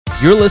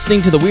You're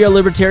listening to the We Are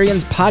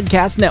Libertarians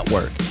Podcast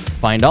Network.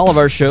 Find all of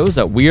our shows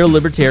at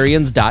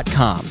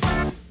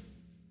wearelibertarians.com.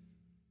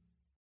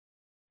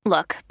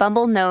 Look,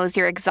 Bumble knows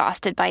you're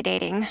exhausted by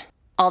dating.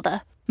 All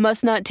the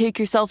must not take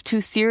yourself too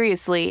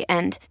seriously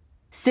and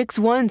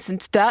 6'1"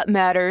 since that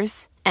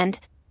matters. And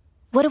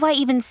what do I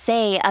even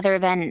say other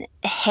than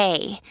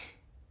hey?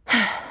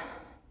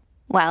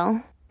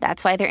 Well,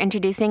 that's why they're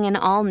introducing an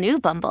all-new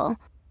Bumble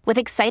with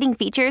exciting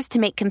features to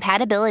make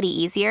compatibility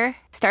easier,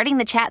 starting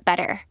the chat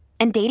better,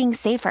 and dating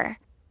safer.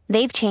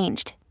 They've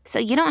changed, so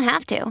you don't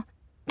have to.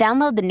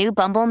 Download the new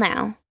Bumble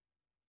now.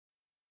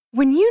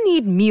 When you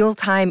need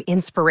mealtime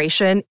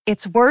inspiration,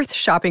 it's worth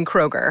shopping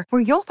Kroger,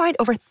 where you'll find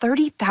over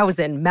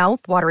 30,000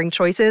 mouth-watering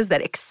choices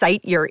that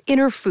excite your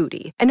inner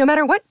foodie. And no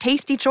matter what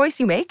tasty choice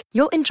you make,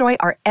 you'll enjoy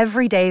our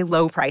everyday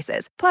low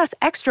prices, plus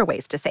extra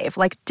ways to save,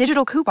 like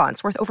digital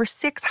coupons worth over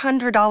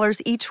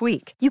 $600 each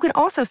week. You can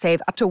also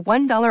save up to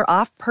 $1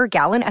 off per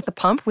gallon at the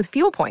pump with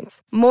fuel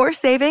points. More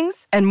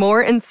savings and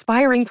more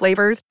inspiring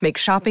flavors make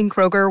shopping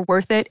Kroger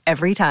worth it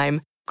every time.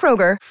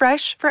 Kroger,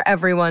 fresh for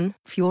everyone.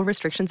 Fuel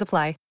restrictions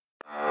apply.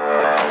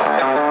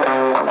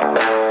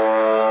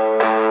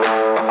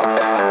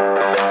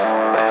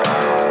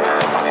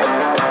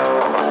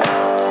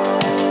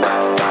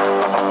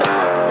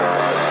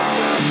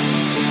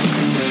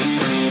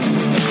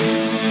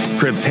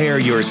 Prepare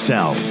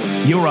yourself.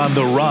 You're on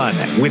the run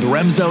with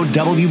Remzo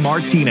W.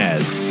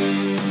 Martinez.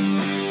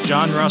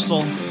 John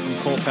Russell from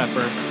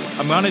Culpeper.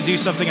 I'm going to do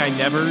something I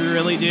never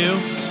really do,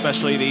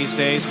 especially these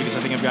days, because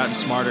I think I've gotten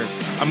smarter.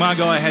 I'm going to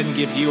go ahead and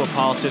give you, a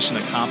politician,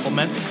 a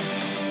compliment.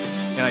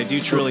 And I do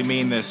truly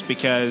mean this,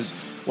 because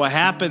what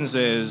happens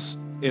is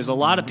a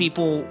lot of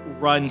people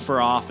run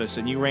for office,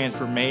 and you ran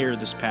for mayor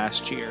this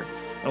past year.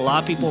 And a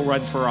lot of people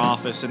run for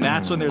office, and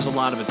that's when there's a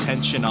lot of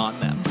attention on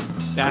them.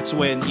 That's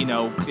when,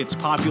 it's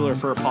popular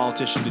for a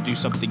politician to do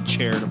something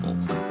charitable,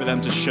 for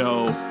them to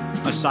show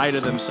a side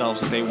of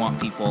themselves that they want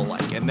people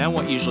like. And then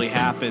what usually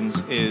happens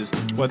is,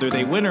 whether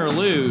they win or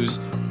lose,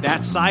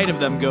 that side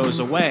of them goes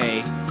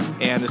away.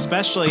 And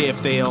especially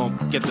if they don't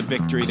get the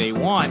victory they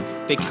want,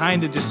 they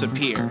kind of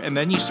disappear. And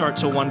then you start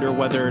to wonder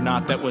whether or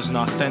not that was an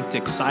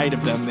authentic side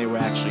of them they were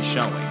actually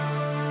showing.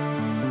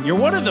 You're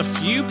one of the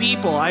few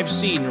people I've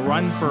seen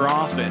run for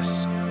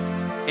office,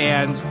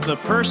 and the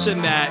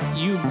person that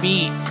you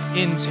meet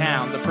in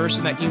town, the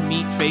person that you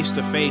meet face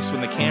to face when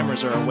the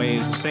cameras are away,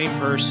 is the same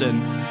person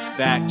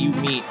that you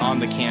meet on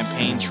the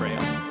campaign trail.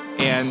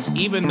 And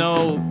even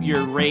though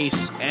your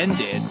race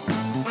ended,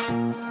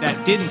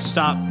 that didn't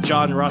stop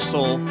John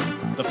Russell,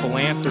 the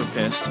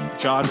philanthropist,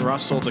 John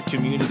Russell, the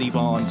community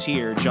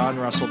volunteer, John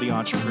Russell, the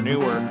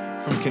entrepreneur,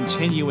 from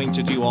continuing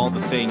to do all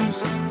the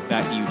things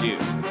that you do.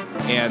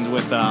 And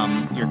with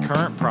your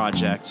current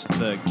project,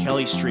 the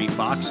Kelly Street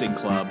Boxing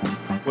Club,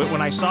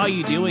 when I saw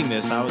you doing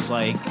this, I was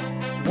like,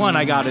 one,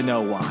 I got to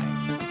know why.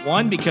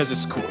 One, because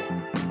it's cool.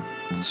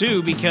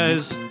 Two,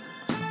 because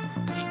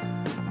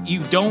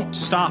you don't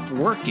stop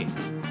working.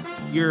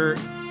 You're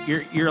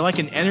like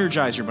an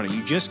Energizer bunny.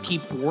 You just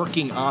keep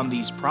working on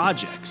these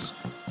projects.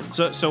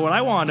 So what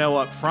I want to know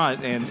up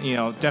front, and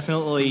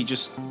definitely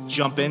just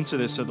jump into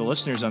this so the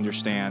listeners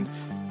understand.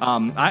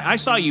 I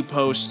saw you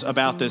post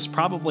about this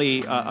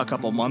probably a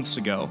couple months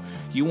ago.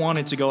 You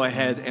wanted to go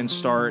ahead and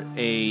start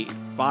a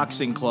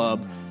boxing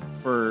club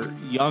for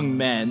young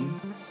men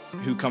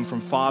who come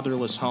from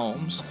fatherless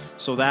homes,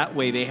 so that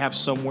way they have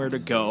somewhere to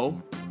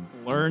go,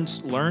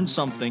 learn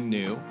something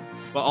new,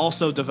 but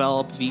also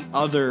develop the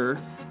other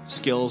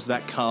skills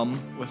that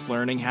come with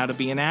learning how to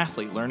be an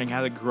athlete, learning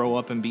how to grow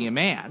up and be a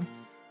man.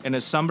 And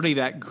as somebody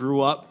that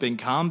grew up in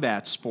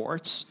combat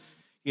sports,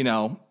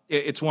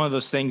 it's one of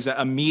those things that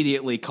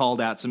immediately called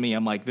out to me.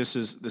 I'm like, this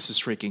is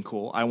freaking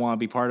cool. I want to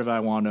be part of it.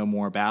 I want to know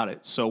more about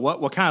it. So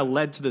what kind of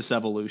led to this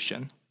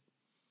evolution?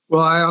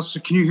 Well,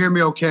 can you hear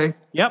me okay?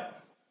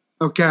 Yep.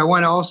 Okay. I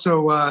want to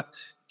also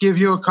give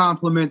you a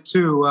compliment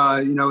too.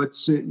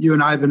 It's you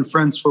and I have been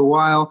friends for a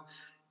while.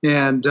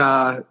 And,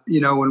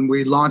 when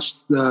we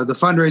launched the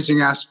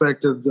fundraising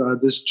aspect of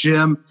this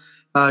gym,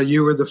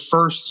 you were the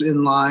first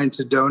in line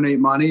to donate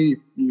money.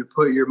 You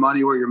put your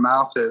money where your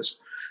mouth is.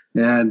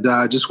 And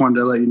I just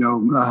wanted to let you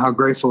know how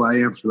grateful I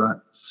am for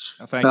that.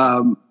 Oh, thank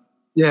you.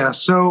 Yeah.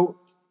 So,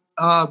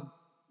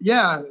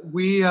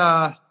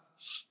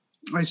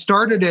 I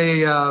started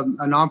a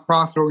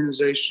nonprofit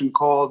organization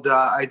called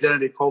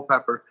Identity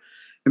Culpeper.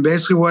 And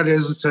basically what it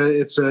is,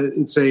 it's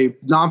a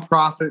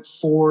nonprofit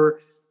for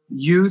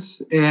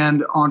youth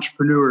and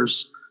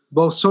entrepreneurs,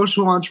 both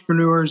social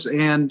entrepreneurs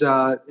and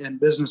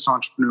business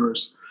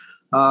entrepreneurs.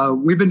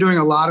 We've been doing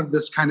a lot of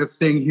this kind of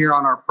thing here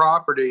on our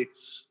property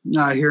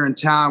here in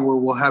town, where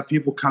we'll have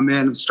people come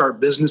in and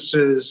start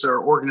businesses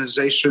or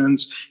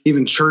organizations,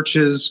 even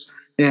churches,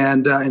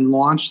 and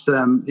launch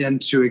them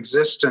into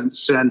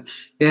existence. And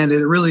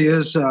it really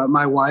is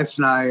my wife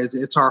and I.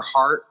 It's our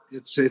heart.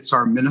 It's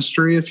our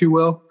ministry, if you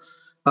will,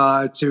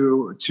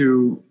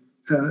 to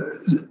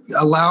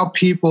allow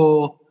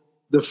people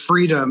the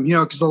freedom.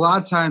 Because a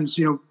lot of times,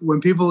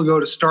 when people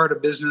go to start a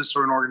business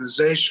or an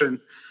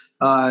organization,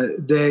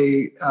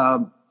 they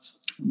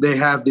they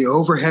have the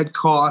overhead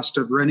cost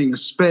of renting a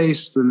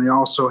space. Then they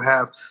also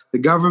have the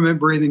government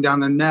breathing down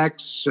their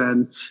necks,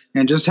 and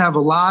just have a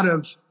lot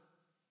of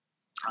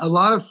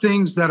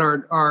things that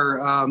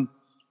are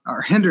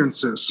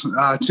hindrances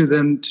to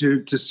them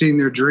to seeing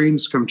their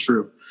dreams come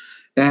true.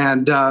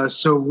 And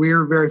so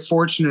we're very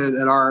fortunate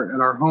at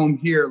our home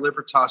here at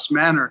Libertas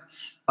Manor.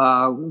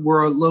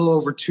 We're a little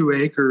over 2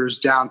 acres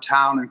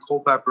downtown in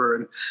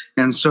Culpeper,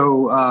 and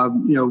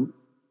so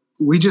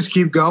we just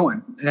keep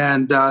going.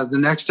 And the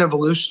next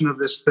evolution of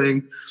this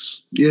thing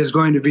is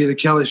going to be the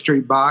Kelly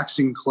Street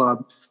Boxing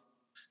Club,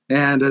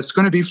 and it's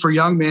going to be for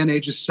young men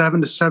ages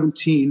 7 to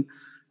 17.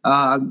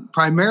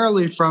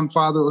 Primarily from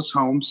fatherless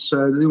homes.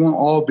 They won't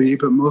all be,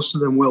 but most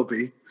of them will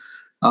be.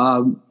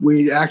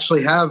 We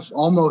actually have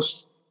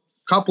almost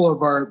a couple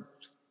of our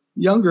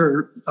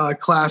younger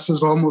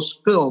classes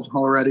almost filled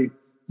already.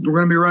 We're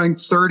going to be running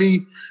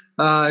 30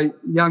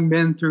 young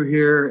men through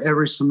here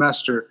every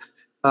semester.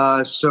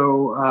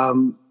 So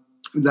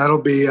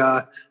that'll be,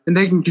 and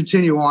they can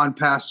continue on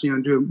past,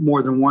 do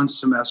more than one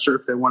semester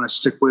if they want to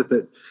stick with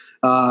it.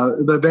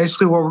 But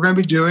basically what we're going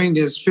to be doing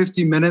is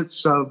 50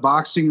 minutes of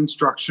boxing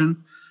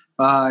instruction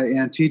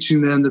and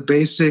teaching them the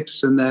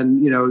basics, and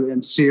then,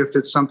 and see if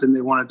it's something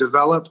they want to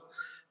develop.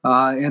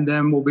 And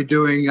then we'll be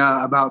doing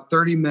about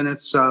 30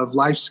 minutes of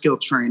life skill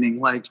training,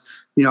 like,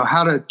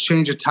 how to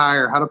change a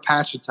tire, how to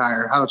patch a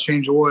tire, how to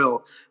change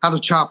oil, how to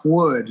chop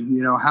wood,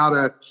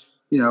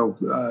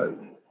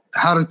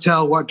 how to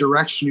tell what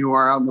direction you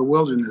are out in the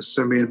wilderness.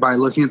 I mean, by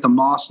looking at the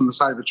moss on the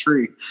side of a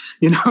tree,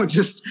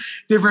 just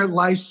different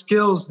life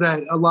skills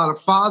that a lot of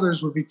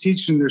fathers would be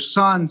teaching their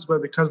sons,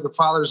 but because the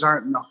fathers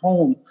aren't in the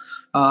home,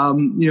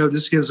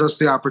 this gives us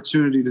the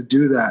opportunity to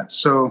do that.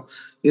 So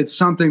it's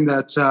something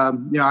that,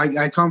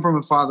 I come from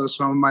a fatherless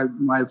home.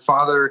 My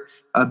father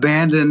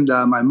abandoned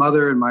my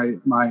mother and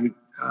my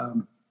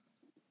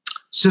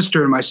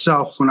sister and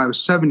myself when I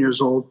was 7 years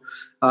old.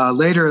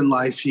 Later in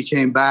life, he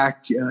came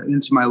back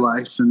into my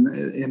life and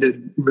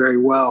ended very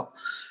well.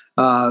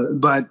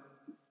 But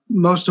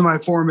most of my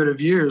formative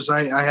years,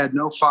 I had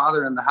no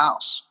father in the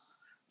house.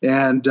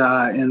 And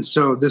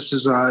so this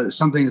is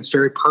something that's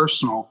very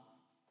personal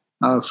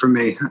for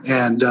me.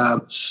 And I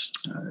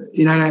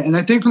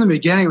think from the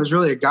beginning, it was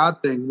really a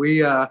God thing.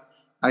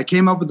 I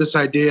came up with this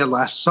idea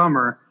last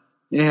summer,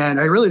 and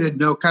I really didn't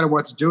know kind of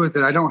what to do with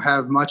it. I don't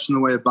have much in the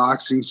way of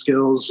boxing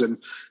skills and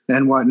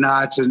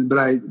whatnot. But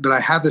I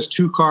have this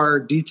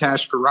 2-car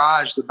detached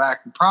garage at the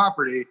back of the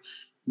property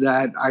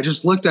that I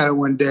just looked at it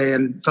one day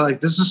and felt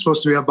like this is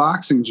supposed to be a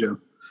boxing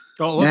gym.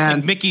 Oh, it looks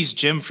like Mickey's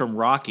gym from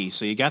Rocky.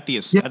 So you got the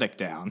aesthetic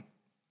down.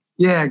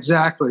 Yeah,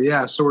 exactly.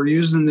 Yeah. So we're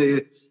using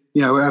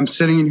I'm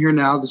sitting in here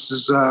now. This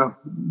is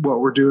what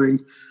we're doing.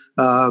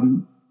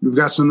 We've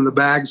got some of the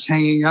bags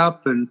hanging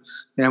up, and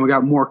we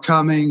got more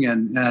coming,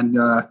 and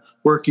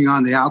working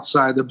on the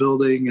outside of the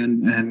building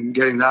and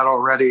getting that all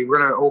ready. We're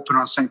going to open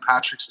on St.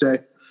 Patrick's Day.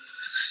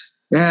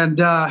 And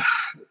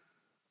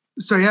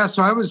so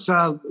I was,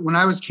 when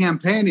I was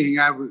campaigning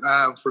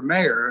for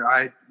mayor,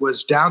 I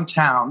was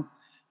downtown.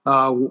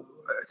 I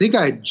think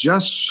I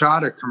just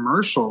shot a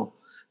commercial,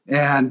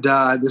 and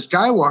this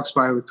guy walks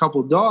by with a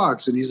couple of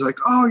dogs, and he's like,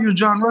 "Oh, you're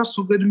John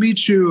Russell. Good to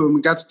meet you." And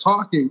we got to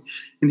talking,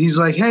 and he's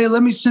like, "Hey,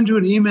 let me send you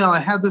an email. I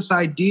have this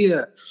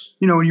idea."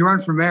 When you run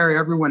for mayor,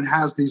 everyone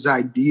has these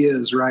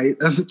ideas, right,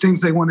 of the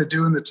things they want to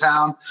do in the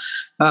town.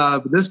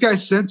 But this guy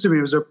sent to me,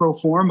 it was a pro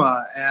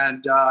forma,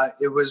 and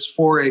it was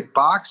for a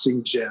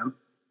boxing gym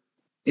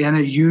and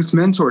a youth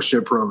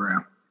mentorship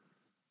program.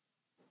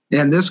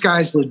 And this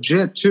guy's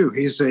legit too.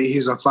 He's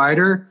a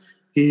fighter.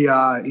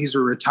 He's a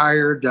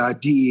retired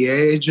DEA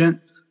agent.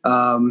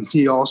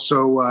 He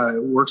also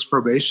works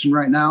probation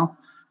right now.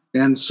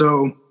 And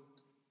so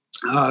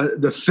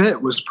the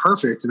fit was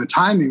perfect and the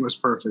timing was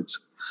perfect.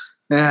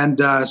 And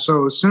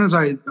so as soon as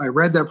I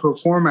read that pro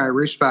forma, I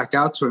reached back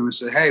out to him and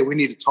said, "Hey, we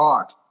need to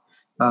talk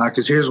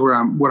because here's where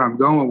I'm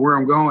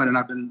going, and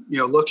I've been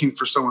looking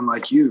for someone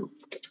like you."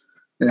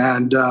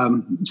 And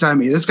so, I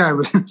mean, this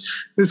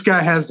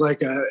guy had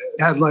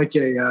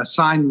a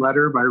signed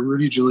letter by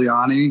Rudy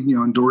Giuliani,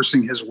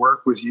 endorsing his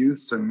work with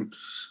youth and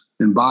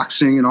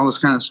boxing and all this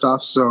kind of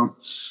stuff. So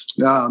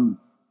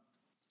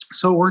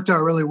it worked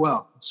out really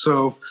well.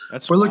 So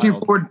we're looking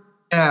forward.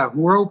 Yeah,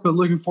 we're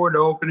looking forward to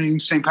opening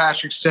St.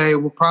 Patrick's Day.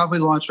 We'll probably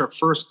launch our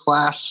first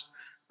class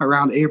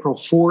around April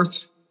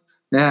 4th,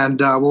 and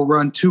we'll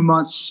run 2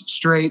 months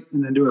straight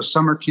and then do a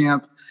summer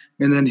camp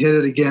and then hit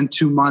it again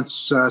 2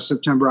 months,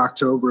 September,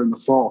 October in the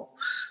fall.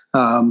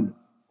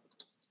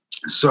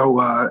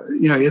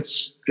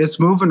 It's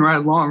moving right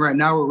along. Right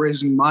now we're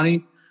raising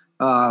money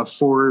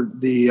for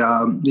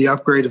the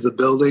upgrade of the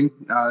building.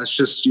 It's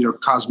just,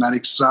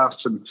 cosmetic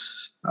stuff and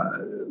a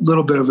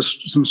little bit of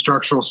some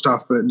structural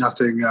stuff, but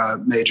nothing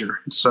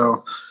major.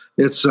 So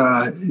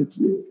I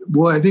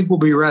think we'll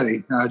be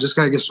ready. Just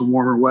got to get some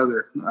warmer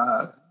weather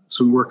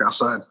so we work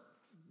outside.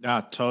 Yeah,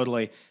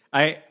 totally.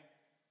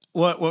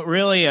 What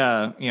really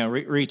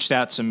reached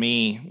out to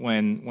me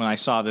when I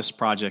saw this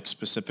project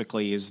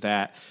specifically is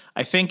that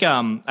I think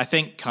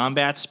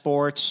combat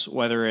sports,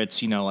 whether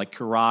it's like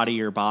karate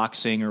or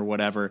boxing or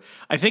whatever,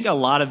 I think a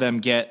lot of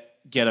them get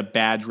a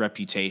bad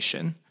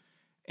reputation.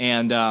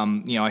 And,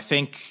 I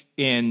think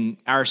in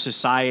our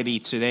society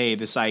today,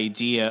 this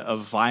idea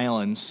of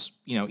violence,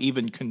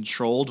 even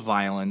controlled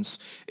violence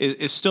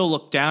is still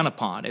looked down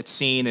upon. It's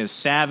seen as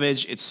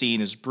savage. It's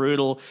seen as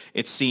brutal.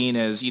 It's seen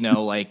as,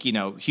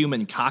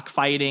 human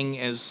cockfighting,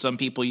 as some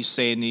people used to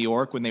say in New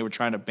York when they were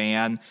trying to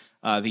ban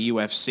the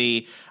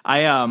UFC.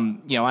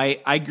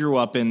 I grew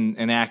up in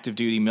an active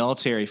duty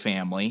military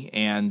family,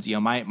 and,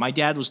 my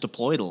dad was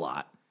deployed a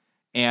lot,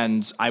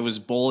 and I was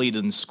bullied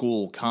in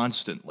school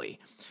constantly.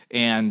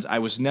 And I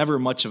was never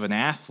much of an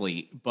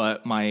athlete,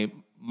 but my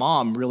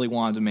mom really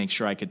wanted to make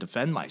sure I could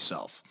defend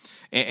myself.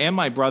 And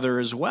my brother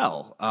as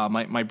well.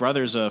 My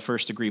brother's a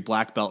first-degree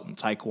black belt in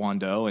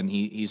Taekwondo, and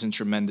he's in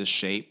tremendous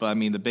shape. But, I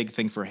mean, the big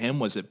thing for him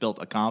was it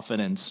built a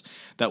confidence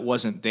that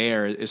wasn't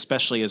there,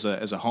 especially as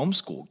a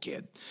homeschool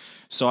kid.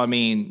 So, I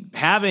mean,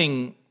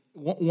 having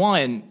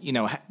one,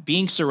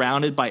 being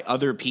surrounded by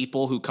other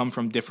people who come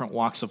from different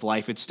walks of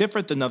life, it's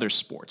different than other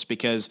sports,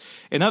 because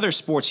in other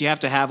sports, you have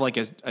to have like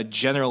a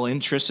general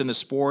interest in the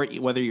sport,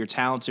 whether you're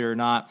talented or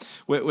not.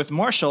 With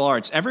martial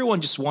arts,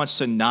 everyone just wants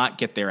to not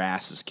get their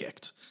asses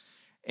kicked.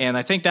 And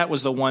I think that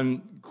was the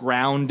one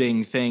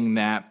grounding thing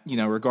that,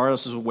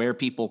 regardless of where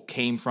people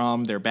came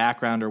from, their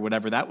background or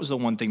whatever, that was the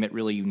one thing that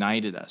really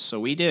united us. So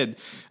we did,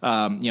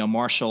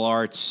 martial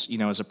arts,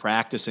 as a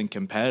practice and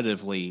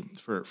competitively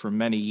for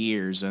many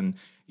years. And,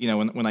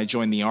 when I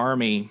joined the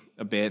Army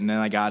a bit and then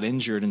I got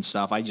injured and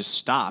stuff, I just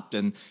stopped.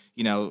 And,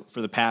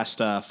 for the past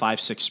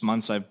 5-6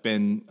 months, I've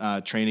been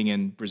training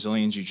in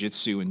Brazilian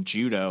Jiu-Jitsu and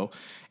Judo.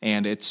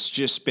 And it's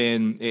just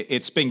been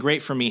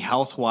great for me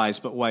health-wise.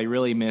 But what I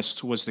really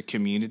missed was the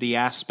community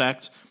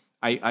aspect.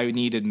 I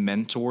needed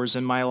mentors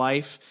in my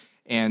life.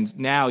 And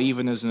now,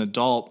 even as an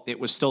adult, it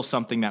was still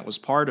something that was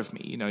part of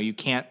me. You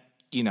can't,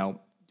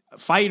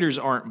 fighters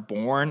aren't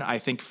born. I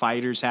think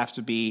fighters have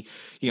to be,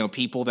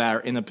 people that are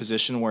in a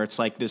position where it's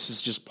like, this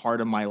is just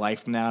part of my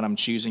life now, and I'm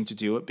choosing to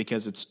do it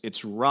because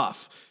it's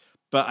rough.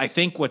 But I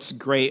think what's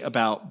great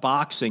about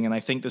boxing, and I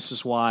think this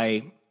is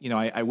why,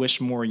 I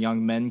wish more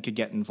young men could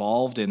get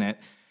involved in it,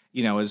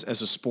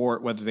 as a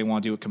sport, whether they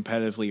want to do it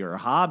competitively or a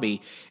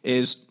hobby,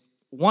 is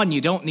one,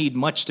 you don't need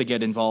much to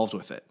get involved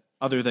with it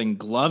other than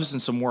gloves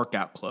and some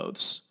workout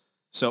clothes.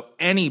 So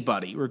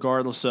anybody,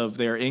 regardless of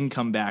their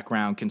income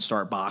background, can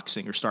start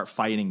boxing or start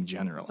fighting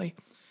generally.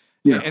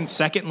 Yeah. And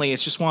secondly,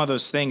 it's just one of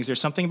those things. There's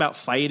something about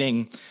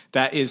fighting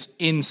that is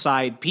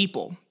inside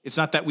people. It's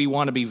not that we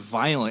want to be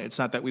violent. It's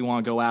not that we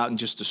want to go out and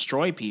just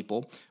destroy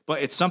people,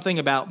 but it's something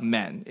about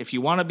men. If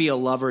you want to be a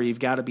lover, you've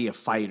got to be a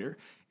fighter.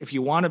 If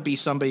you want to be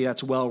somebody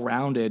that's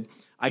well-rounded,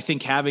 I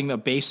think having the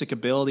basic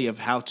ability of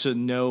how to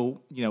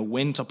know,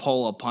 when to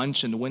pull a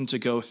punch and when to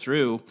go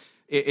through,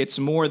 it's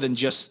more than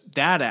just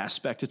that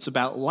aspect. It's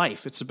about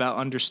life. It's about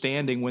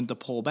understanding when to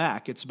pull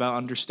back. It's about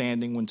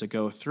understanding when to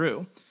go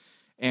through.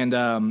 And,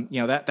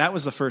 that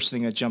was the first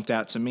thing that jumped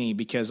out to me,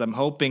 because I'm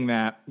hoping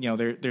that,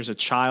 there's a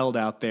child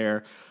out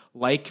there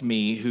like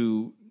me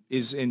who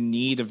is in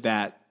need of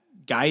that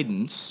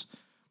guidance,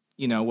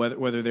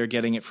 whether they're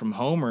getting it from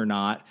home or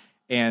not,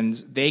 and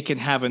they can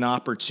have an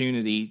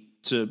opportunity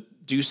to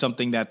do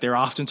something that they're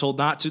often told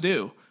not to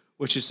do,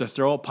 which is to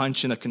throw a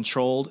punch in a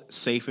controlled,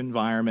 safe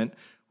environment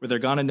where they're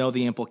going to know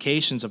the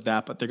implications of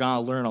that, but they're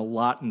going to learn a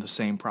lot in the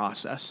same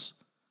process.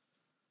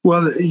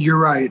 Well, you're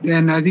right.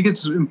 And I think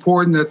it's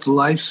important that the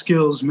life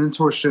skills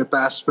mentorship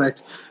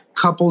aspect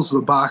couples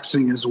the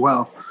boxing as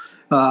well,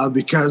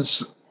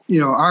 because,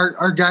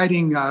 our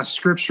guiding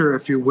scripture,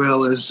 if you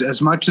will, is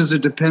as much as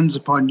it depends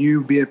upon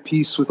you, be at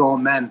peace with all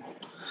men.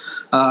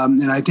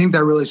 And I think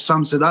that really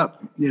sums it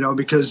up,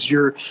 because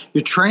you're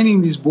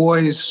training these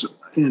boys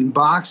in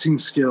boxing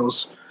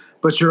skills,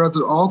 but you're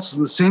also at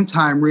the same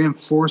time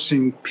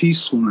reinforcing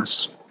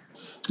peacefulness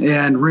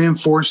and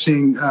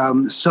reinforcing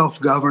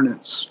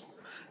self-governance.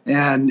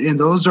 And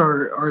those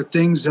are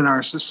things in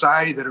our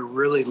society that are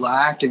really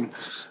lacking.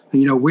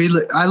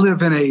 I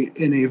live in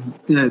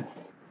a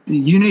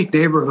unique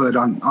neighborhood.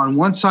 On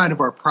one side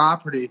of our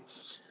property,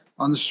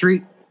 on the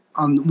street,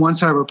 on one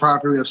side of our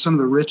property, we have some of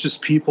the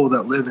richest people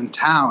that live in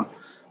town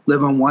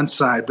live on one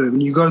side. But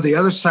when you go to the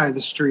other side of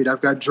the street, I've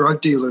got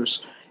drug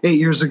dealers. 8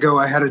 years ago,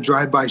 I had a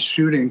drive-by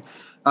shooting.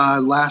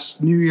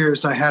 Last New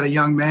Year's, I had a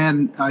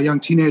young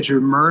teenager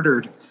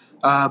murdered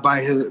by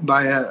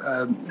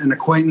an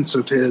acquaintance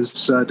of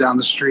his down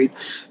the street.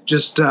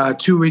 Just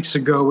 2 weeks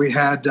ago, we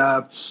had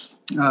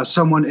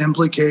someone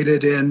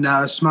implicated in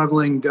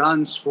smuggling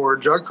guns for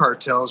drug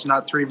cartels,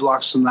 not 3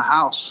 blocks from the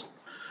house.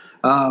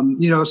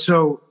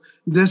 So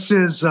this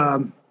is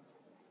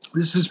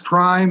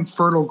prime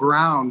fertile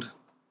ground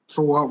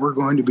for what we're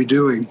going to be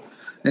doing.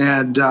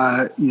 And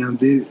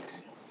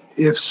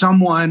if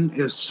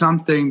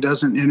something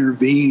doesn't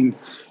intervene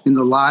in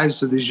the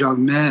lives of these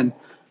young men,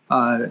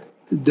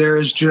 there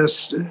is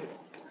just,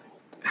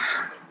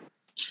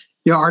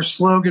 our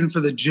slogan for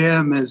the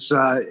gym is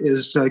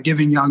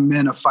giving young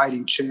men a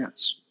fighting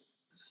chance.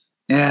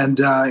 And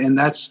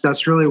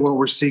that's really what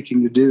we're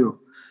seeking to do,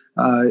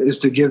 is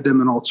to give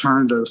them an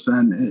alternative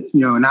and,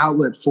 an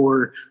outlet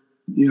for,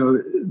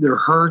 their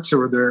hurts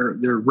or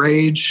their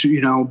rage,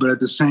 but at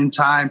the same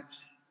time,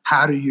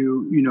 how do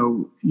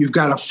you've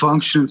got to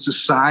function in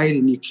society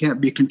and you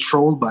can't be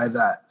controlled by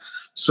that.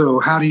 So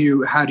how do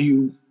you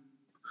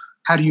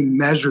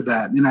measure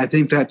that? And I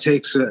think that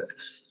takes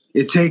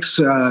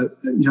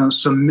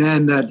some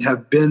men that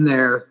have been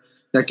there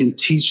that can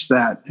teach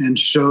that and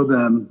show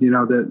them,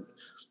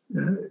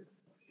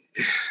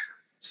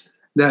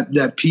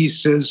 that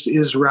peace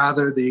is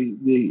rather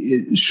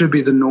it should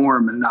be the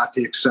norm and not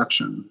the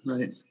exception,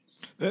 right?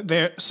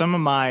 Some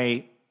of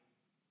my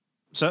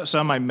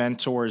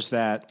mentors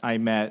that I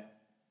met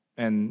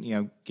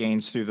and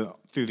gained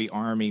through the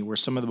Army were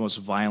some of the most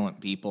violent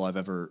people I've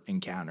ever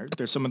encountered.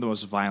 They're some of the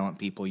most violent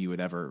people you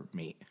would ever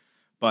meet.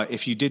 But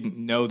if you didn't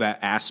know that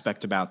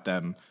aspect about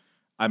them,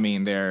 I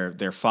mean,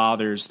 they're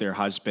fathers, they're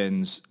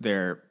husbands,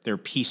 they're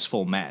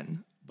peaceful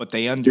men, but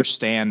they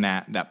understand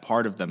that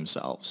part of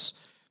themselves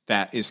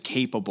that is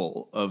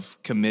capable of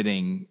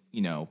committing,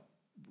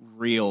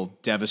 real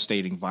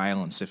devastating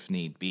violence if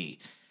need be.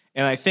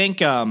 And I think,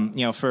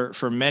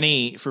 for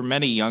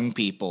many young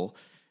people,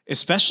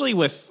 especially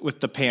with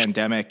the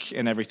pandemic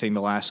and everything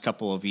the last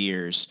couple of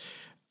years,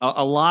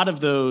 a lot of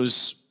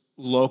those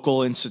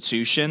local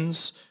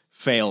institutions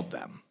failed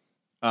them.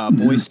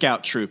 Boy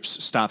Scout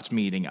troops stopped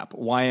meeting up.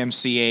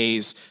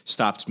 YMCAs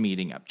stopped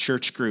meeting up.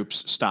 Church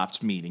groups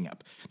stopped meeting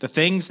up. The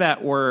things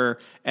that were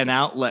an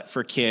outlet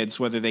for kids,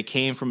 whether they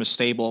came from a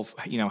stable,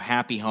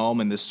 happy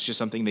home and this is just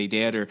something they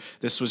did, or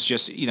this was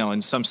just,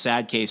 in some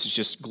sad cases,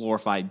 just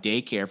glorified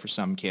daycare for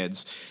some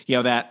kids,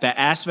 that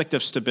aspect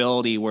of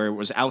stability where it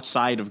was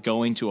outside of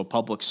going to a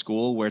public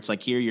school where it's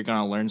like, here, you're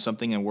going to learn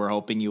something and we're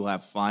hoping you'll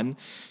have fun.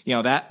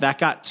 That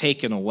got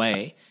taken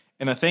away.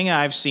 And the thing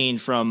I've seen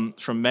from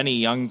many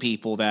young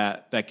people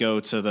that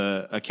go to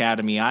the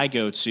academy I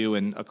go to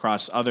and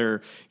across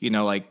other,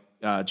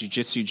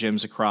 jiu-jitsu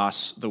gyms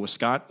across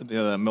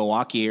the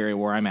Milwaukee area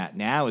where I'm at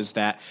now is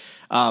that,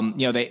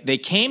 they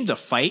came to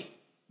fight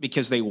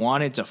because they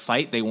wanted to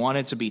fight. They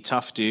wanted to be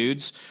tough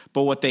dudes.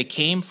 But what they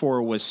came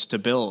for was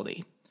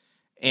stability.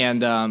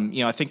 And,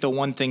 I think the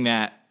one thing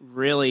that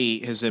really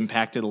has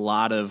impacted a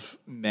lot of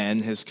men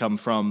has come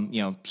from,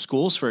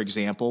 schools, for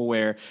example,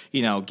 where,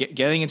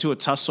 getting into a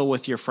tussle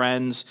with your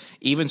friends,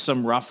 even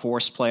some rough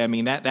horseplay. I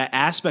mean, that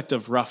aspect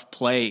of rough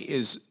play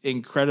is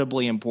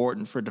incredibly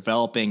important for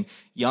developing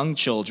young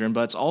children,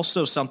 but it's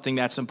also something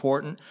that's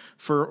important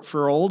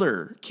for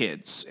older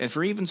kids and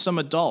for even some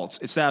adults.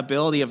 It's that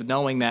ability of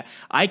knowing that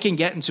I can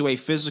get into a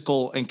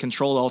physical and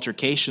controlled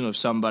altercation with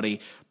somebody,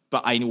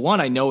 but I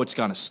know it's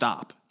going to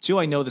stop. 2,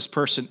 I know this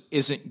person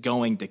isn't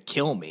going to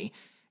kill me.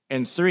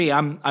 And 3,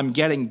 I'm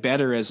getting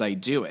better as I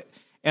do it.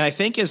 And I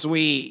think as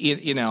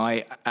we,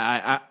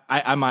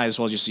 I might as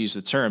well just use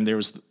the term. There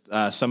was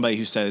somebody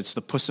who said it's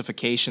the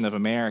pussification of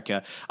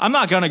America. I'm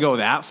not going to go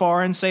that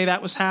far and say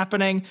that was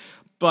happening.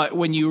 But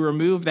when you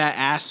remove that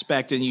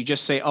aspect and you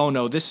just say, oh,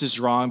 no, this is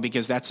wrong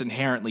because that's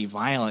inherently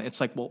violent. It's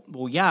like,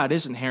 well, yeah, it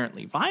is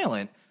inherently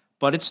violent,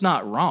 but it's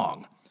not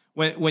wrong.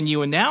 When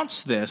you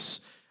announce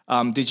this,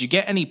 did you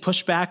get any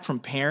pushback from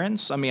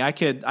parents? I mean, I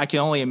can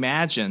only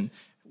imagine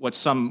what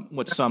some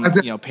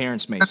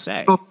parents may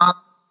say.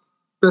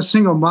 The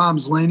single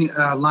moms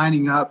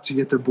lining up to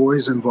get their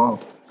boys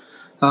involved.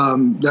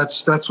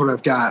 That's what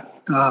I've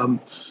got.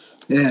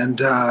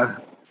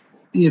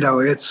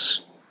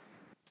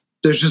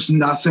 There's just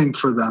nothing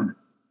for them,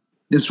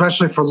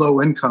 especially for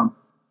low income.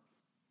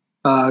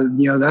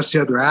 That's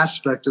the other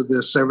aspect of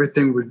this.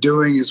 Everything we're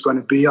doing is going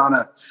to be on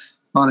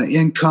an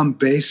income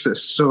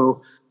basis.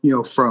 So,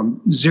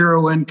 from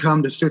zero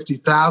income to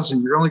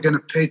 50,000, you're only going to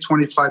pay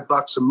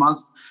 $25 a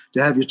month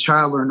to have your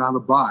child learn out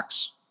of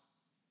so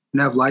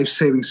and have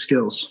life-saving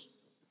skills,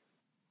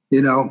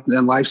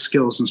 and life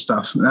skills and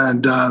stuff.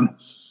 And, I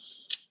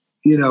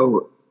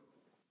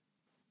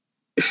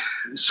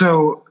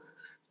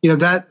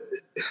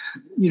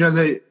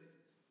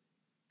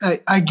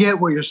get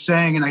what you're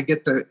saying, and I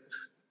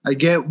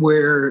get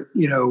where,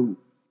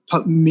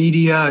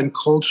 media and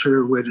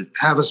culture would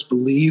have us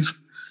believe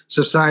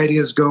society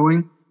is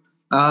going.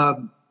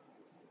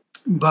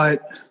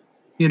 But,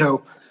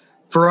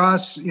 for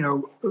us,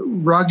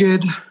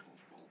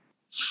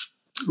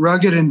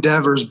 rugged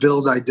endeavors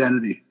build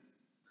identity.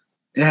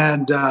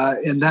 And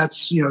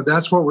that's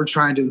what we're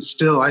trying to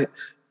instill. I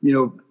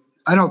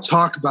don't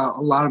talk a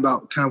lot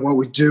about kind of what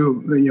we do,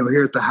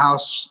 here at the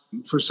house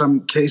for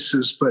some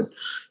cases, but,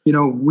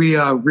 we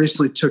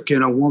recently took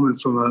in a woman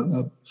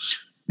from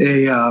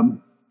a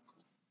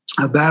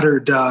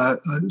battered,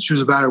 she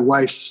was a battered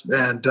wife,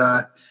 and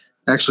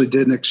actually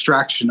did an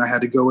extraction. I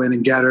had to go in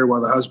and get her while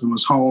the husband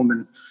was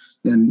home,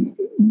 and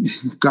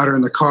got her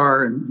in the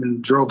car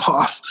and drove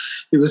off.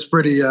 It was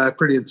pretty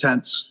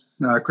intense,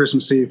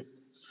 Christmas Eve.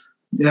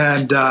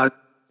 And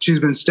she's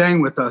been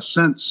staying with us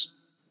since.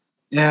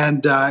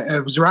 And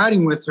I was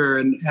riding with her,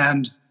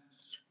 and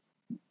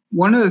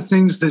one of the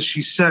things that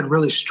she said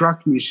really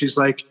struck me. She's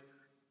like,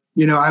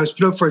 I was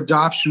put up for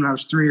adoption when I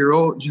was 3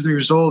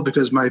 years old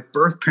because my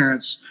birth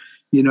parents,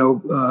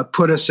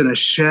 put us in a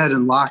shed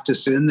and locked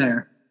us in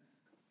there.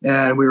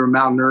 And we were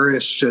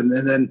malnourished. And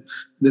then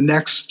the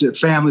next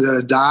family that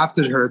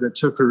adopted her, that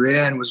took her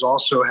in, was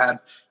also had,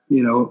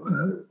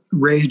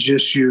 rage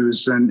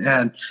issues. And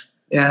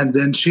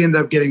then she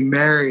ended up getting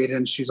married,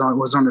 and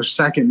was on her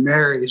second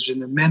marriage.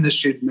 And the men that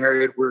she'd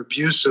married were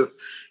abusive.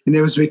 And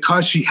it was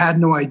because she had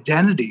no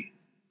identity.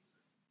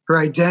 Her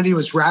identity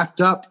was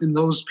wrapped up in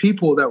those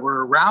people that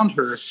were around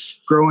her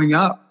growing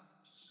up.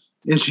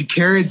 And she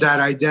carried that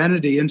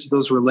identity into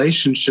those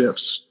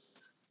relationships.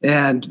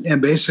 And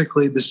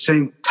basically the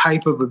same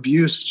type of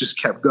abuse just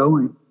kept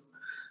going.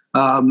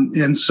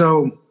 And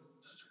so,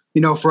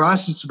 for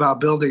us, it's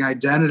about building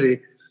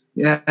identity.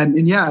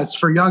 And yeah, it's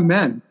for young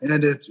men,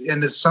 and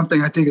it's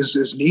something I think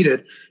is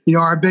needed.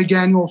 Our big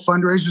annual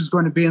fundraiser is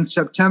going to be in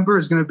September.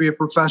 Is going to be a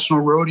professional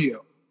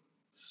rodeo.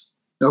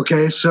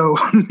 Okay, so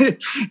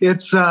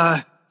it's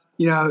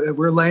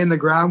we're laying the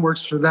groundwork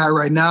for that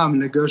right now. I'm in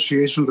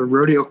negotiation with a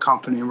rodeo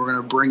company, and we're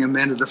going to bring them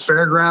into the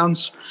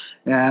fairgrounds,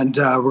 and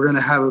we're going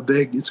to have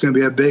it's going to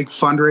be a big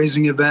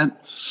fundraising event,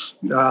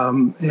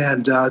 and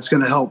it's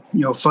going to help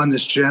fund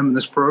this gym and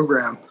this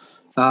program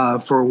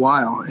for a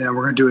while, and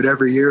we're going to do it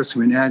every year. It's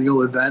going to be an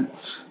annual event,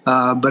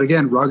 but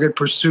again, rugged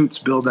pursuits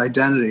build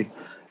identity,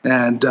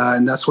 and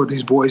that's what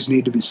these boys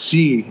need to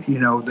see.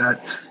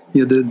 That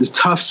the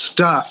tough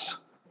stuff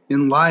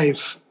in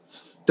life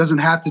doesn't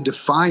have to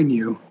define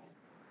you,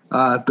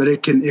 but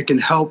it can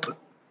help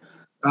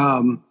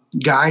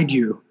guide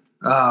you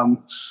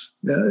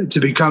to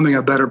becoming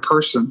a better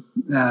person,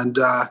 and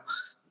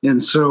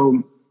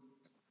so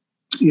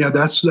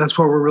that's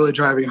what we're really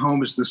driving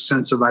home, is this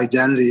sense of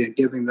identity and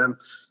giving them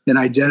an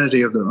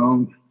identity of their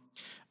own.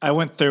 I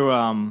went through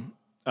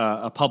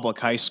a public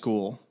high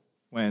school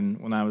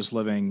when I was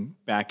living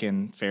back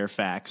in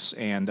Fairfax,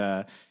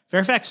 and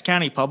Fairfax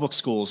County Public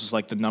Schools is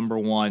like the number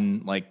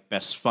one,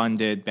 best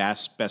funded,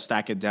 best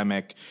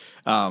academic,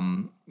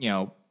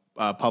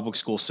 public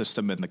school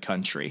system in the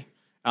country.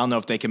 I don't know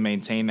if they can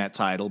maintain that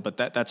title, but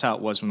that's how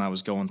it was when I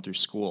was going through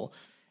school.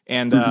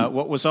 And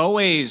what I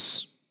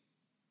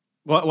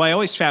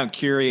always found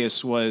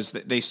curious was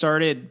that they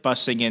started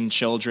busing in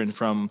children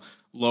from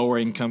lower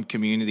income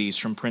communities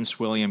from Prince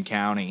William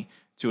County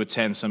to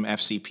attend some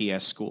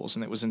FCPS schools.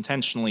 And it was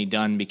intentionally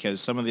done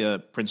because some of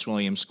the Prince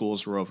William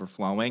schools were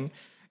overflowing.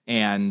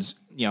 And,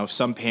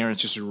 some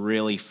parents just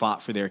really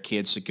fought for their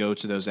kids to go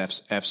to those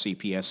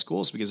FCPS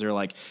schools because they're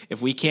like,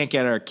 if we can't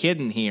get our kid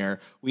in here,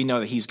 we know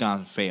that he's going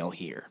to fail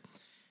here.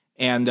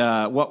 And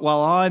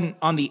while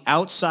on the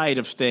outside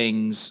of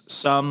things,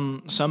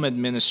 some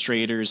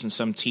administrators and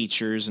some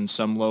teachers and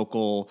some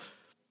local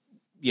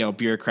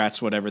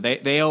bureaucrats, whatever,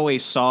 they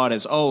always saw it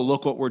as, oh,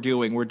 look what we're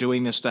doing. We're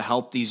doing this to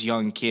help these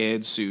young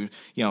kids who,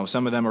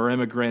 some of them are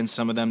immigrants.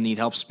 Some of them need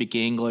help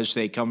speaking English.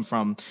 They come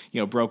from,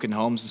 broken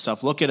homes and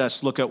stuff. Look at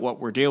us. Look at what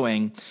we're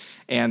doing.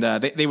 And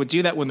they would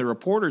do that when the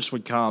reporters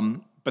would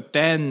come. But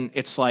then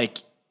it's like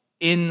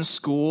in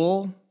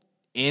school,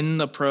 in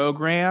the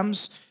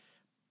programs,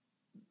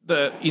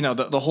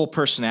 the whole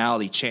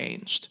personality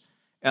changed.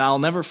 And I'll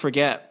never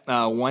forget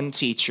one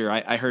teacher.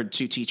 I heard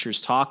two teachers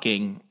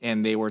talking,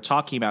 and they were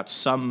talking about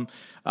some,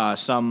 I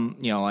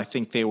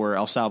think they were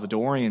El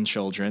Salvadorian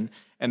children,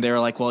 and they were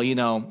like, well,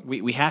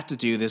 we have to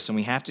do this, and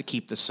we have to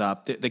keep this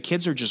up. The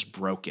kids are just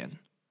broken,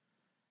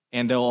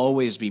 and they'll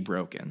always be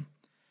broken.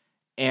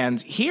 And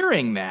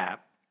hearing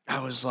that, I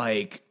was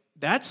like,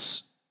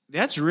 that's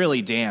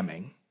really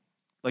damning.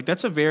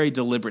 That's a very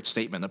deliberate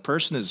statement. A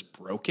person is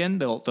broken;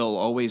 they'll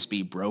always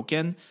be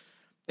broken.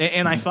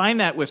 And I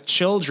find that with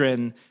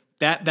children,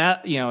 that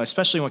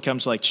especially when it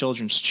comes to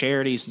children's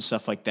charities and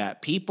stuff like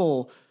that,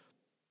 people,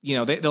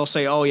 they'll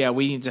say, oh yeah,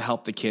 we need to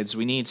help the kids.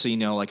 We need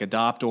to,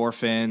 adopt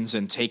orphans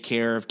and take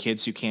care of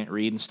kids who can't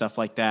read and stuff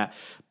like that.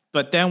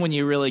 But then when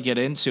you really get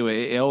into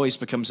it, it always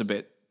becomes a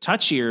bit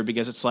touchier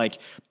because it's like,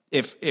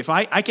 if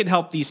I can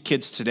help these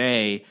kids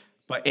today,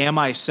 but am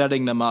I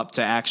setting them up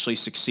to actually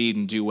succeed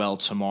and do well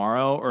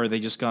tomorrow? Or are they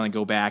just going to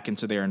go back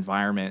into their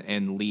environment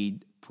and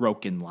lead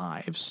broken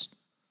lives?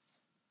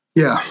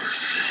 Yeah.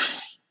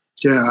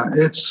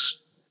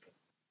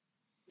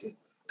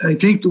 I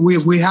think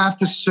we have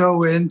to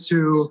sow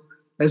into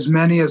as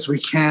many as we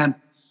can,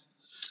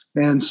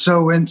 and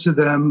sow into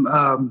them,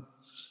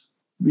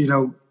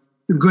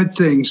 good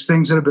things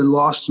that have been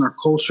lost in our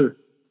culture,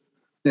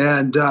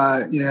 and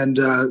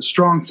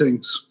strong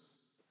things,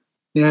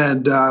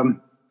 and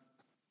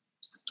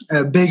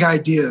big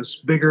ideas,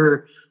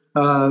 bigger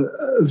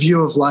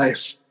view of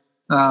life,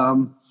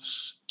 and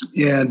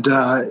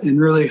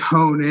really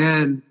hone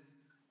in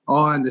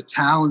on the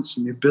talents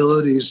and the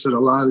abilities that a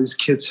lot of these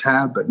kids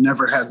have, but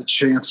never had the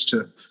chance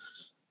to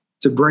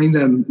bring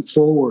them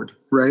forward,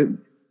 right?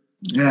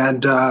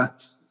 And I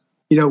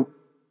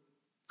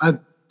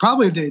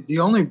probably the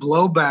only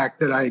blowback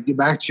that I get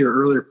back to your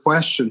earlier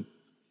question,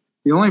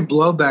 the only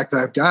blowback that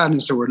I've gotten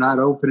is that we're not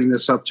opening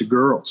this up to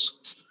girls,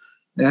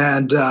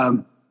 and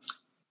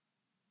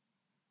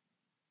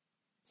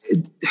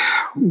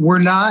We're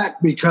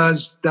not,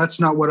 because that's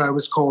not what I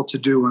was called to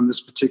do on this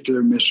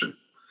particular mission.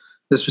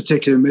 This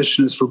particular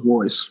mission is for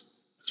boys.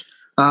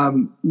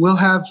 We'll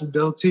have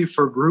ability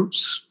for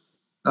groups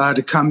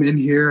to come in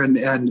here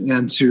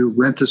and to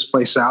rent this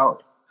place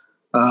out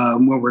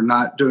when we're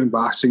not doing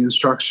boxing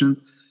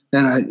instruction.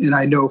 And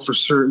I know for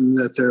certain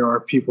that there are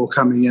people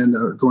coming in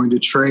that are going to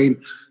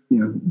train,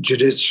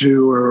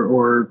 jiu-jitsu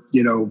or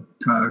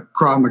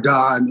Krav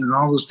Maga, and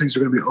all those things are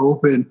going to be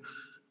open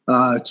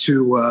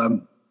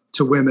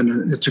to women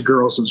and to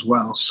girls as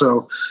well.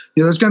 So,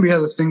 there's going to be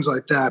other things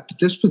like that. But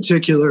this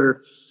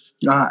particular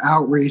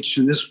outreach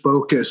and this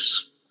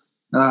focus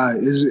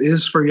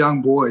is for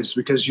young boys,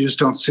 because you just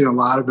don't see a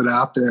lot of it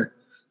out there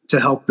to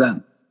help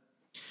them.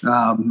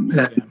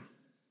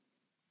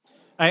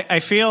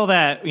 I feel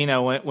that,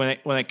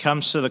 when it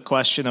comes to the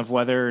question of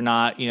whether or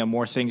not,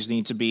 more things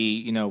need to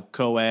be,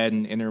 co-ed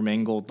and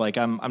intermingled, like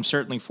I'm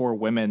certainly for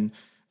women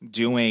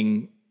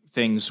doing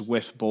things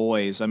with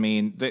boys. I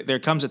mean, there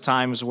comes at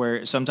times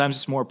where sometimes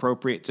it's more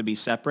appropriate to be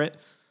separate.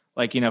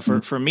 Like,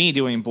 for me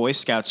doing Boy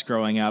Scouts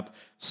growing up,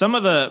 some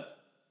of the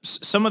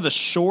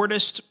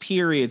shortest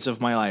periods of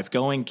my life,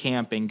 going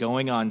camping,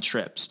 going on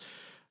trips,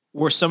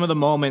 were some of the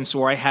moments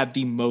where I had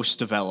the most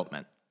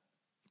development,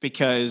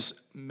 because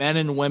men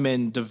and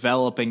women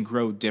develop and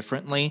grow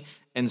differently.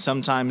 And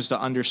sometimes to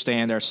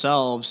understand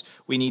ourselves,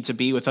 we need to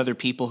be with other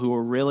people who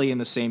are really in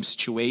the same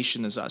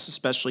situation as us,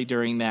 especially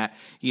during that,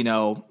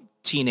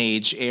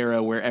 teenage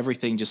era where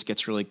everything just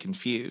gets really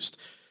confused.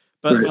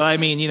 But, right. but I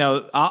mean,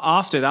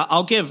 often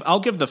I'll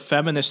give the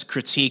feminist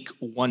critique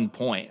 1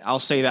 point. I'll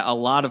say that a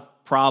lot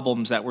of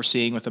problems that we're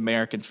seeing with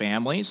American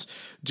families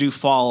do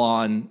fall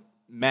on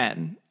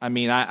men. I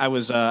mean, I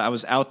was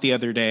out the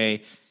other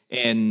day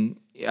in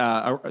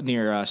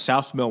near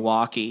South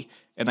Milwaukee,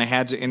 and I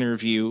had to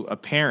interview a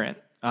parent.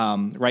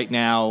 Right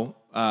now,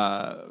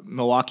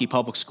 Milwaukee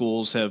Public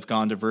Schools have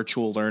gone to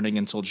virtual learning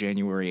until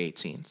January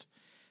 18th.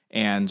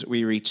 And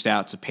we reached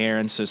out to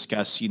parents to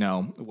discuss,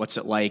 what's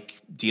it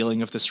like dealing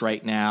with this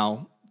right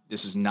now?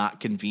 This is not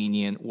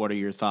convenient. What are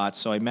your thoughts?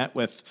 So I met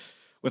with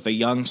a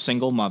young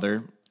single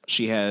mother.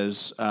 She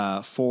has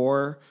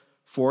four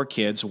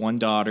kids, 1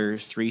 daughter,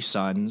 3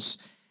 sons,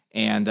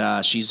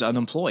 and she's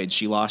unemployed.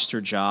 She lost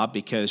her job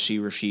because she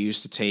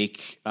refused to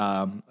take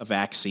a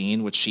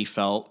vaccine, which she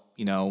felt,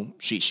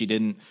 she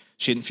didn't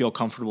feel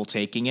comfortable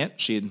taking it.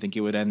 She didn't think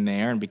it would end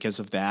there, and because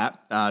of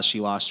that, she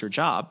lost her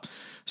job.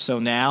 So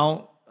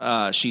now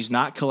she's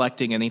not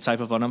collecting any type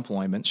of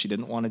unemployment. She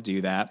didn't want to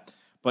do that,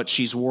 but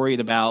she's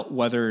worried about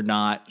whether or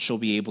not she'll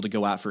be able to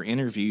go out for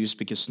interviews,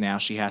 because now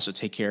she has to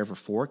take care of her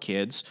 4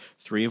 kids,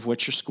 3 of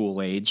which are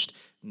school-aged.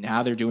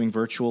 Now they're doing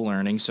virtual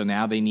learning, so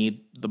now they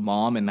need the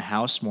mom in the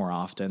house more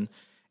often.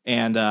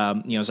 And,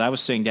 as I was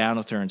sitting down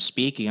with her and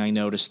speaking, I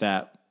noticed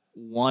that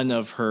one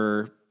of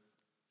her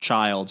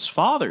child's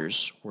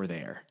fathers were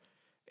there,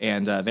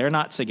 and they're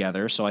not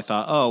together. So I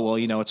thought, oh, well,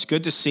 it's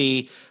good to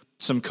see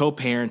some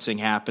co-parenting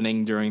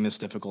happening during this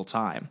difficult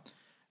time.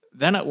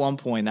 Then at one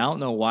point, I don't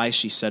know why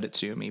she said it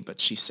to me,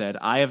 but she said,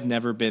 I have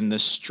never been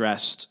this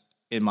stressed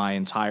in my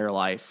entire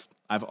life.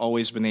 I've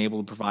always been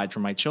able to provide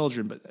for my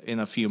children, but in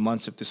a few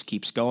months, if this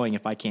keeps going,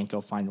 if I can't go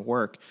find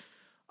work,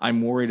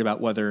 I'm worried about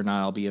whether or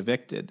not I'll be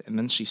evicted. And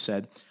then she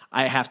said,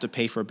 I have to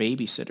pay for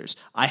babysitters.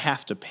 I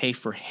have to pay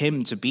for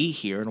him to be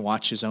here and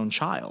watch his own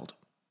child.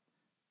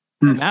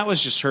 And that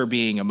was just her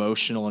being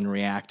emotional and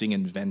reacting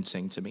and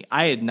venting to me.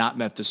 I had not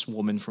met this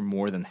woman for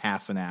more than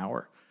half an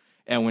hour.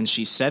 And when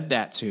she said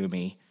that to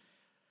me,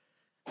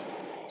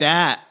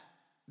 that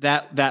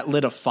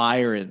lit a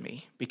fire in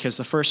me, because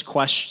the first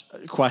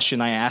question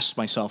I asked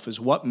myself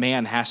is, what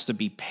man has to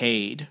be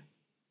paid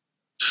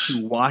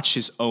to watch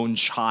his own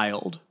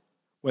child,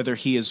 whether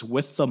he is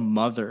with the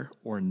mother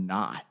or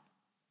not?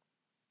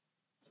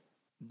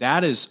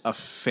 That is a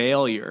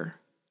failure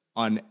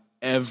on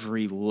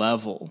every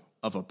level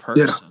of a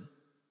person. Yeah.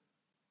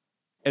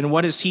 And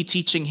what is he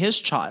teaching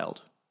his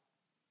child?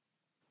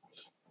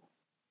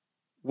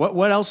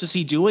 What else is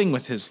he doing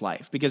with his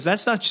life? Because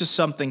that's not just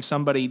something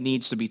somebody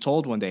needs to be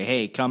told one day,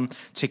 hey, come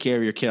take care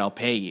of your kid, I'll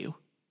pay you.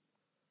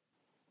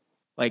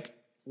 Like,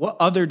 what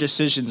other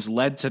decisions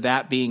led to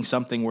that being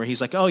something where he's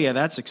like, oh yeah,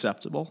 that's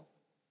acceptable?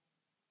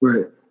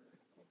 Right.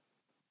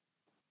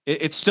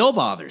 It still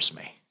bothers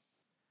me.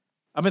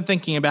 I've been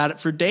thinking about it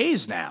for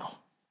days now.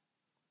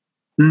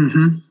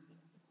 Mm-hmm.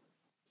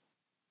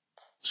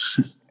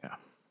 Yeah.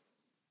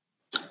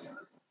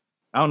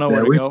 I don't know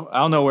where to go. I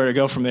don't know where to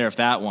go from there. If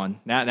that one,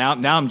 now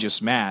I'm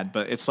just mad.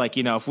 But it's like,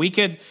 if we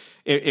could,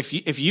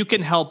 if you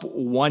can help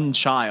one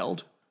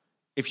child,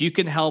 if you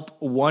can help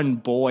one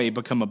boy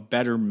become a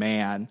better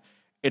man,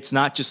 it's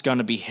not just going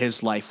to be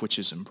his life which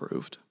is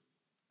improved.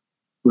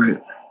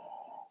 Right.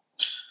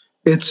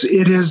 It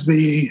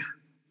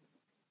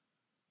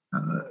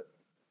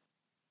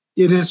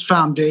is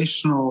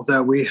foundational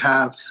that we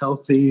have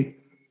healthy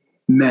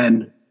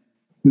men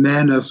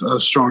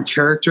of strong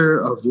character,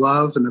 of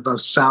love, and of a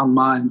sound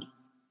mind.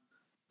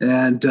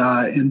 And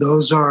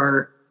those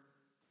are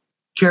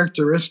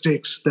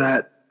characteristics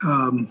that,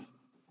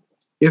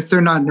 if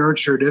they're not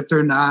nurtured, if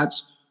they're not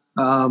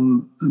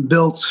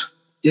built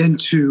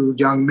into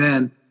young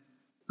men,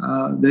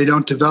 they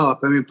don't develop.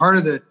 I mean, part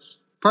of the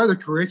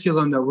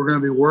curriculum that we're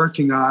going to be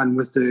working on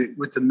with the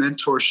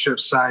mentorship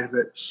side of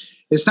it,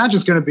 it's not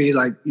just going to be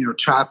like,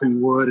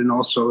 chopping wood and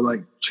also like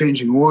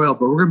changing oil,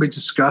 but we're going to be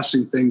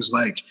discussing things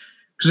like,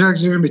 because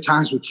there's going to be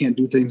times we can't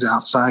do things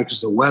outside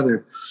because of the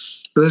weather,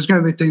 but there's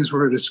going to be things we're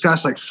going to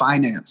discuss like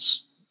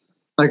finance,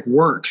 like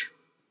work,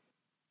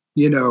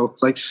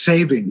 like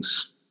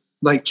savings,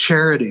 like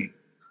charity.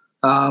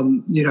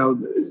 When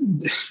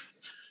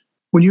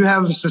you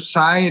have a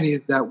society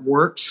that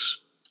works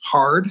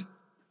hard,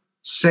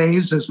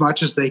 saves as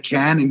much as they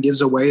can, and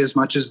gives away as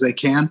much as they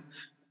can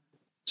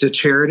to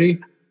charity,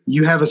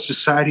 you have a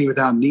society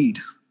without need.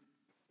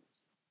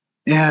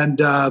 And,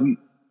 so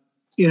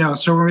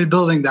we're going to be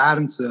building that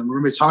into them.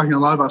 We're going to be talking a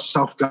lot about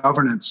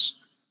self-governance,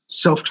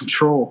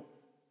 self-control,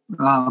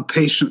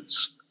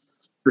 patience,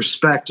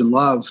 respect, and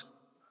love.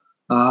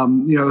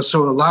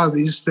 So a lot of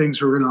these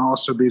things we're going to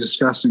also be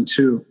discussing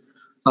too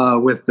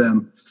with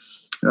them.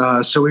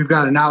 So we've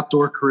got an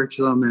outdoor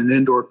curriculum and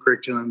indoor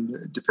curriculum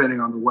depending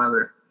on the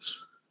weather.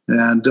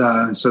 And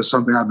so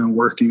something I've been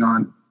working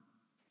on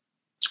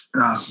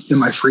in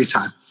my free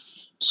time.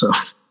 So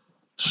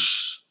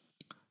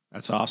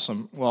that's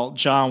awesome. Well,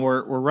 John,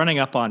 we're running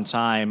up on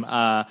time.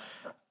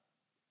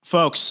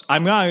 Folks,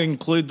 I'm going to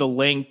include the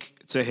link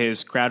to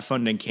his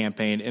crowdfunding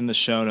campaign in the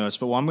show notes.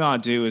 But what I'm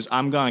going to do is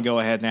I'm going to go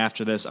ahead and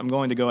after this, I'm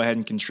going to go ahead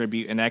and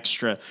contribute an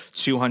extra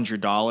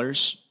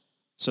 $200.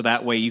 So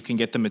that way you can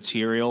get the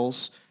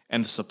materials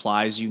and the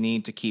supplies you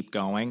need to keep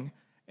going.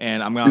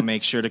 And I'm going to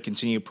make sure to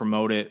continue to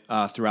promote it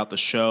throughout the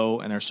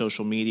show and our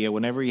social media.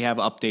 Whenever you have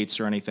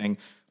updates or anything,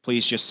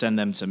 please just send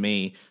them to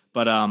me.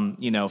 But,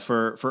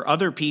 for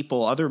other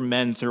people, other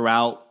men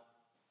throughout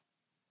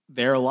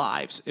their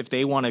lives, if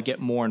they want to get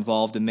more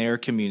involved in their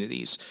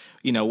communities,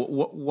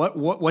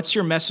 what's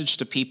your message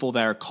to people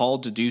that are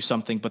called to do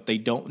something, but they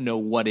don't know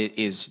what it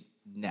is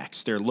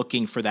next? They're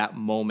looking for that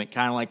moment,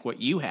 kind of like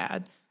what you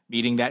had,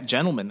 meeting that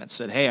gentleman that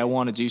said, hey, I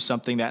want to do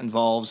something that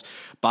involves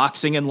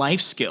boxing and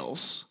life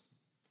skills.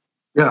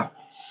 Yeah.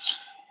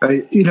 I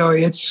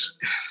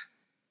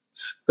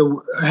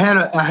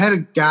had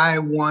a guy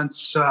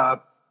once,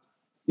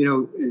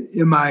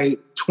 in my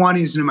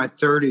 20s and in my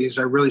 30s,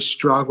 I really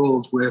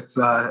struggled with,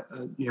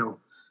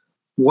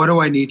 what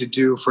do I need to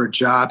do for a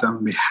job I'm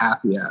going to be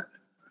happy at?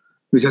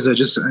 Because I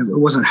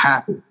wasn't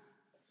happy.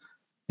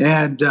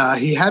 And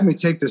he had me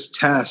take this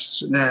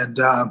test, and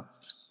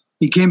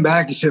he came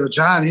back. He said, well,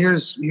 John,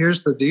 here's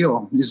the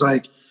deal. He's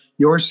like,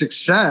 your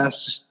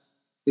success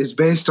is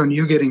based on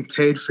you getting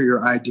paid for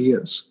your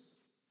ideas.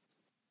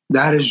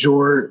 That is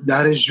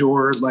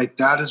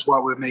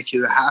what would make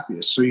you the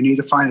happiest. So you need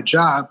to find a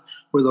job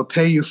where they'll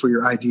pay you for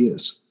your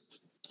ideas.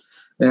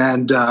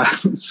 And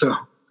so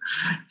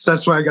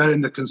that's why I got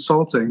into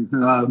consulting,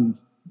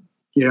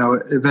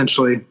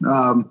 eventually,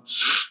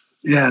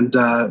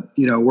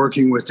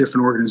 working with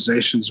different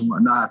organizations and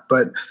whatnot.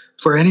 But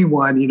for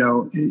anyone,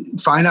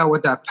 find out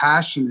what that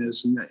passion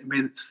is. And I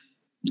mean,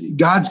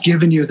 God's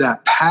given you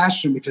that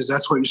passion because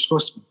that's what you're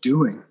supposed to be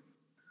doing.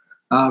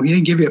 He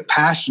didn't give you a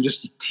passion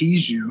just to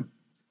tease you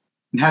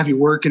and have you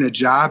work in a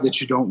job that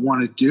you don't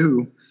want to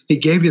do. He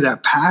gave you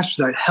that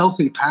passion, that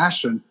healthy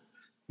passion,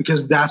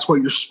 because that's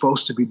what you're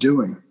supposed to be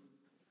doing.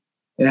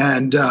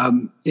 And,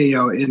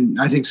 and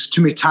I think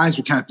too many times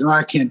we kind of think,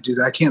 I can't do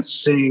that. I can't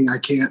sing. I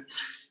can't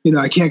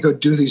go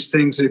do these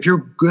things. And if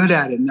you're good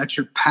at it and that's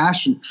your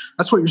passion,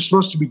 that's what you're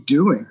supposed to be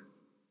doing.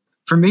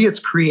 For me, it's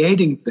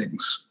creating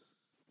things.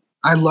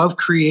 I love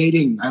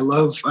creating. I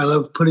love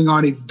putting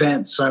on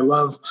events. I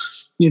love,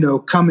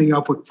 coming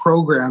up with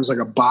programs like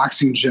a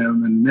boxing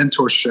gym and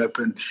mentorship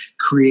and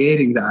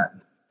creating that.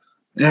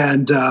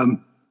 And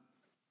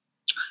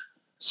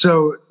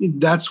so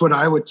that's what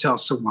I would tell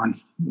someone.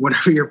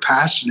 Whatever your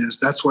passion is,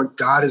 that's what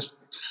God is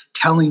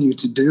telling you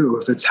to do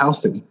if it's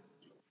healthy,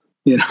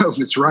 if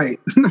it's right.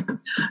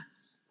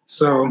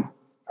 So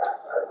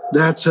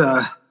that's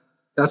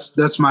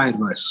my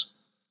advice.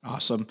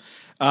 Awesome.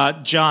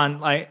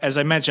 John, as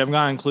I mentioned, I'm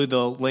going to include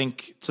the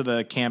link to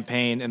the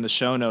campaign in the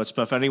show notes,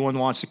 but if anyone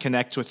wants to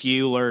connect with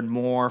you, learn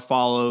more,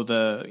 follow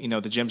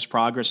the gym's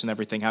progress and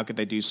everything, how could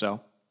they do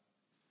so?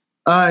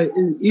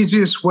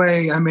 Easiest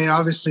way, I mean,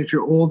 obviously if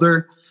you're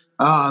older,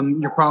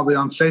 you're probably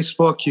on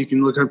Facebook. You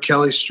can look up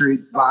Kelly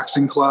Street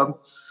Boxing Club.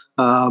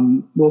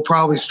 We'll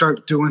probably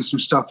start doing some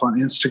stuff on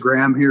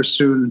Instagram here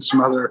soon and some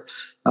other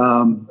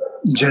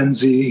Gen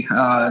Z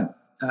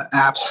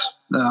apps.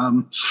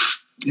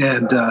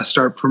 And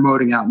start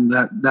promoting out in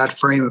that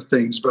frame of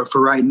things. But for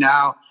right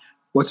now,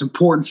 what's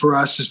important for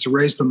us is to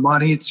raise the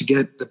money to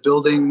get the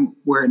building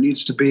where it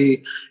needs to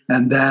be,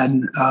 and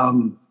then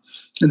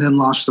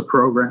launch the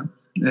program.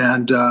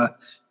 And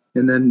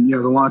then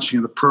the launching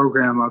of the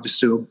program,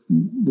 obviously,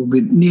 we'll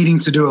be needing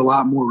to do a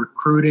lot more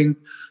recruiting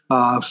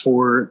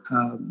for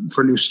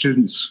new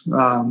students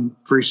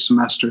for each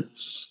semester.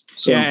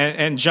 So, yeah,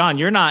 and John,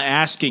 you're not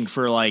asking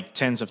for like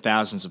tens of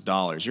thousands of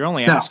dollars. You're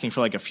only asking for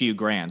like a few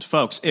grand,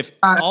 folks. If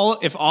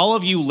all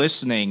of you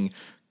listening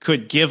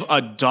could give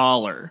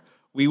 $1,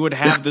 we would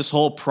have this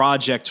whole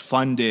project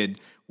funded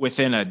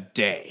within a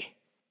day.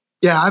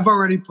 Yeah, I've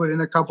already put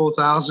in a couple of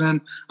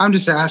thousand. I'm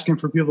just asking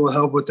for people to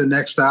help with the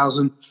next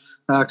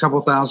a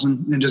couple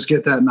thousand, and just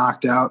get that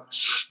knocked out.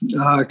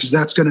 Because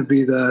that's going to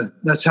be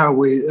that's how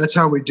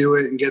we do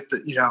it and get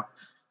the,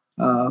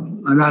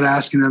 I'm not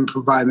asking them to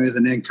provide me with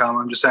an income.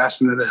 I'm just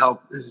asking them to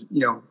help,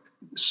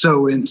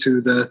 sow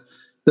into the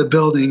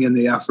building and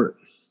the effort.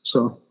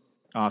 So.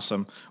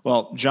 Awesome.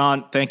 Well,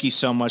 John, thank you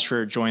so much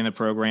for joining the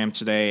program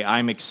today.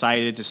 I'm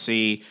excited to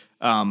see,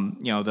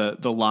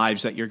 the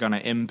lives that you're going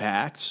to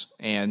impact,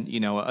 and,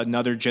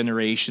 another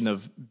generation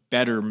of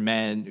better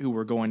men who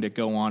are going to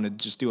go on and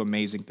just do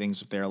amazing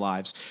things with their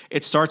lives.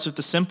 It starts with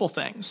the simple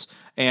things.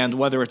 And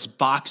whether it's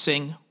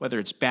boxing, whether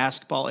it's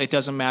basketball, it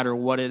doesn't matter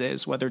what it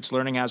is, whether it's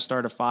learning how to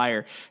start a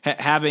fire,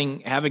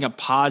 having a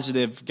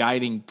positive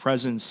guiding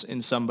presence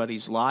in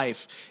somebody's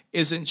life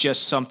isn't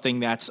just something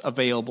that's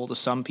available to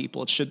some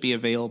people. It should be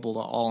available to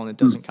all, and it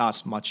doesn't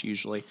cost much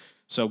usually.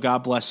 So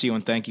God bless you,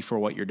 and thank you for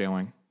what you're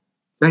doing.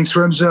 Thanks,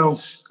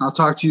 Remzo. I'll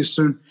talk to you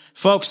soon.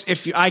 Folks,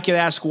 if I could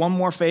ask one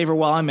more favor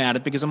while I'm at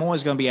it, because I'm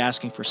always going to be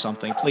asking for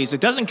something, please.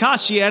 It doesn't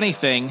cost you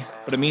anything,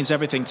 but it means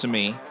everything to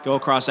me. Go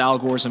across Al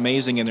Gore's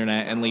amazing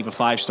internet and leave a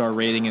 5-star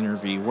rating and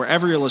review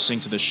wherever you're listening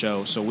to the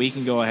show, so we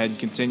can go ahead and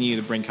continue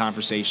to bring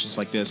conversations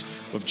like this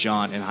with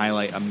John and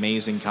highlight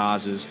amazing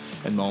causes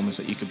and moments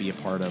that you could be a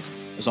part of.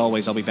 As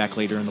always, I'll be back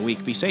later in the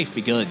week. Be safe,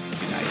 be good,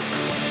 good night.